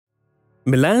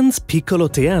Milan's Piccolo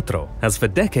Teatro has for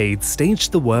decades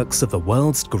staged the works of the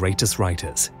world's greatest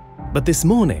writers. But this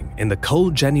morning, in the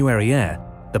cold January air,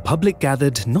 the public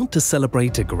gathered not to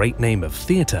celebrate a great name of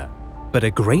theatre, but a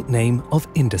great name of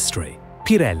industry,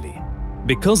 Pirelli.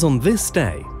 Because on this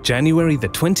day, January the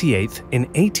 28th in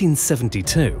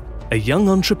 1872, a young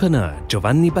entrepreneur,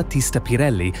 Giovanni Battista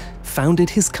Pirelli, founded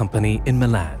his company in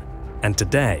Milan. And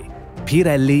today,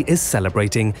 Pirelli is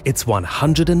celebrating its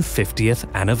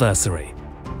 150th anniversary.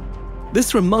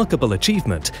 This remarkable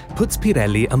achievement puts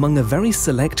Pirelli among a very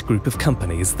select group of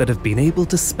companies that have been able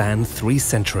to span 3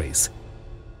 centuries.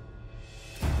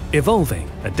 Evolving,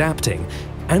 adapting,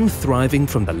 and thriving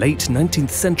from the late 19th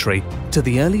century to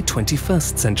the early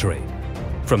 21st century.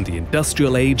 From the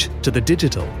industrial age to the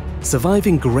digital,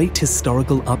 surviving great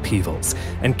historical upheavals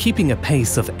and keeping a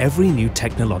pace of every new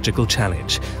technological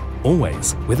challenge,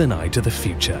 always with an eye to the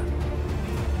future.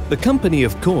 The company,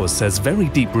 of course, has very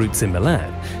deep roots in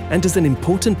Milan and is an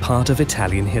important part of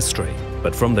Italian history,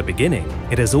 but from the beginning,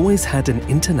 it has always had an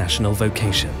international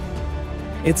vocation.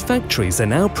 Its factories are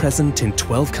now present in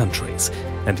 12 countries,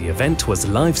 and the event was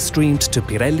live-streamed to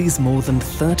Pirelli's more than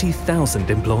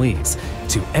 30,000 employees,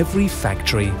 to every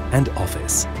factory and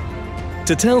office.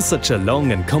 To tell such a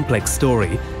long and complex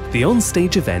story, the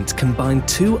on-stage event combined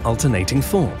 2 alternating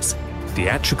forms: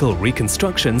 theatrical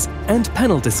reconstructions and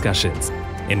panel discussions,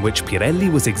 in which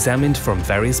Pirelli was examined from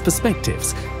various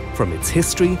perspectives, from its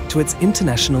history to its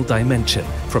international dimension,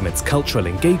 from its cultural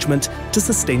engagement to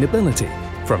sustainability,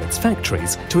 from its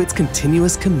factories to its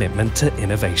continuous commitment to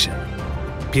innovation.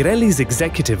 Pirelli's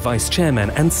executive vice chairman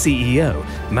and CEO,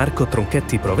 Marco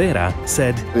Tronchetti Provera,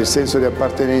 said, Il senso di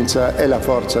appartenenza è la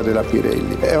forza della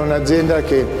Pirelli. È un'azienda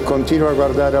che continua a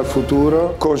guardare al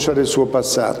futuro, conscia del suo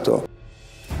passato.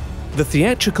 The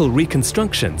theatrical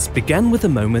reconstructions began with a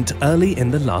moment early in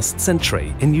the last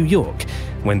century in New York,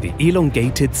 when the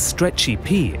elongated, stretchy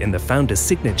P in the founder's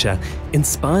signature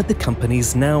inspired the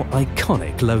company's now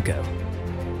iconic logo.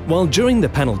 While during the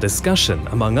panel discussion,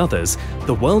 among others,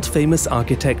 the world-famous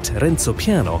architect Renzo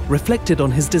Piano reflected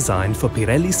on his design for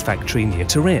Pirelli's factory near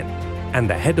Turin, and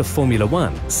the head of Formula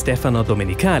One, Stefano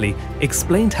Domenicali,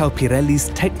 explained how Pirelli's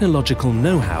technological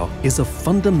know-how is of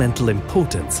fundamental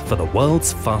importance for the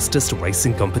world's fastest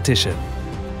racing competition.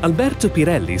 Alberto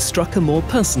Pirelli struck a more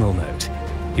personal note.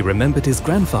 He remembered his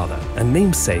grandfather and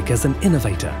namesake as an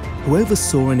innovator who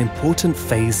oversaw an important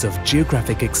phase of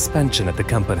geographic expansion at the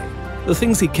company. The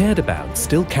things he cared about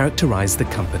still characterize the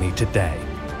company today: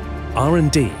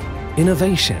 R&D,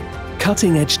 innovation,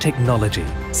 cutting-edge technology,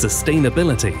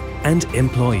 sustainability, and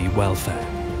employee welfare.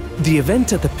 The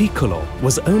event at the Piccolo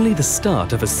was only the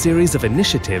start of a series of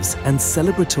initiatives and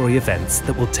celebratory events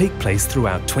that will take place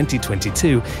throughout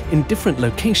 2022 in different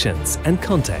locations and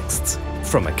contexts.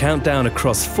 From a countdown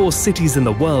across 4 cities in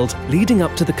the world leading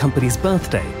up to the company's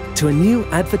birthday, to a new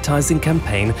advertising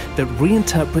campaign that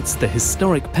reinterprets the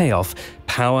historic payoff,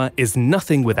 "Power is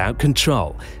nothing without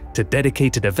control," to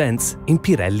dedicated events in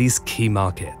Pirelli's key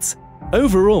markets.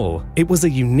 Overall, it was a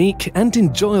unique and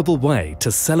enjoyable way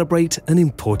to celebrate an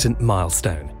important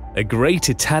milestone. A great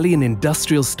Italian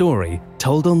industrial story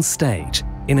told on stage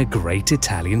in a great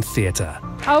Italian theatre.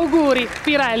 Auguri,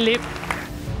 Pirelli!